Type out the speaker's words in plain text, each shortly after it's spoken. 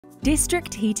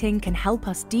District heating can help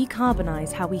us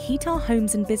decarbonise how we heat our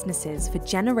homes and businesses for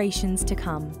generations to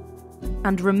come,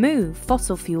 and remove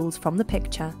fossil fuels from the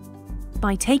picture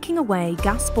by taking away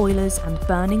gas boilers and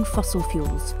burning fossil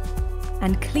fuels,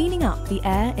 and cleaning up the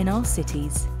air in our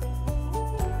cities.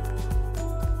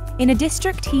 In a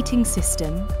district heating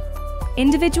system,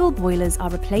 individual boilers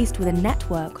are replaced with a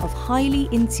network of highly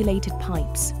insulated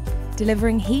pipes,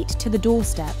 delivering heat to the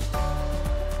doorstep.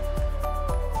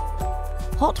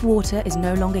 Hot water is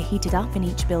no longer heated up in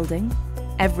each building,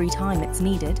 every time it's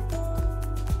needed.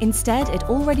 Instead, it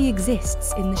already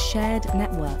exists in the shared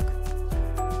network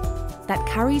that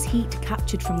carries heat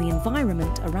captured from the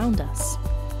environment around us,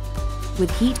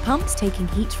 with heat pumps taking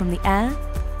heat from the air,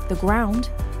 the ground,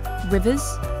 rivers,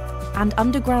 and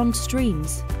underground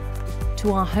streams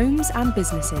to our homes and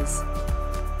businesses.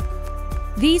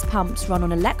 These pumps run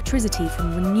on electricity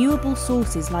from renewable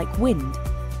sources like wind,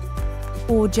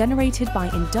 or generated by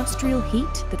industrial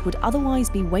heat that would otherwise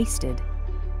be wasted.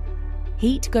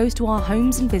 Heat goes to our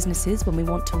homes and businesses when we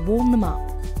want to warm them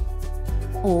up,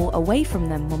 or away from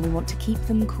them when we want to keep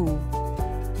them cool.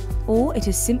 Or it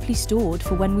is simply stored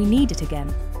for when we need it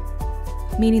again,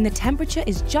 meaning the temperature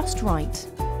is just right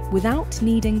without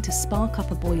needing to spark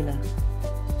up a boiler.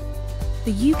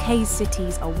 The UK's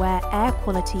cities are where air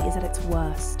quality is at its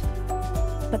worst,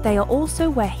 but they are also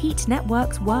where heat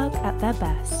networks work at their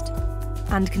best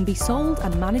and can be sold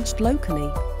and managed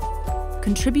locally,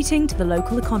 contributing to the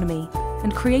local economy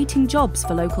and creating jobs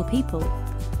for local people.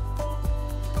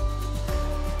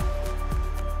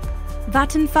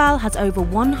 Vattenfall has over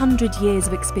 100 years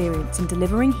of experience in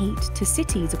delivering heat to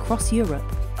cities across Europe.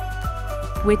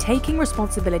 We're taking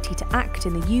responsibility to act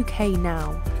in the UK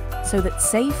now, so that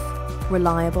safe,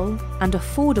 reliable and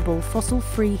affordable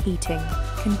fossil-free heating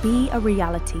can be a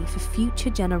reality for future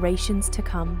generations to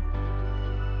come.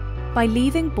 By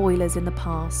leaving boilers in the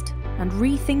past and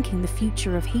rethinking the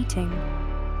future of heating,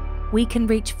 we can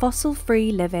reach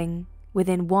fossil-free living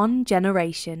within one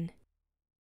generation.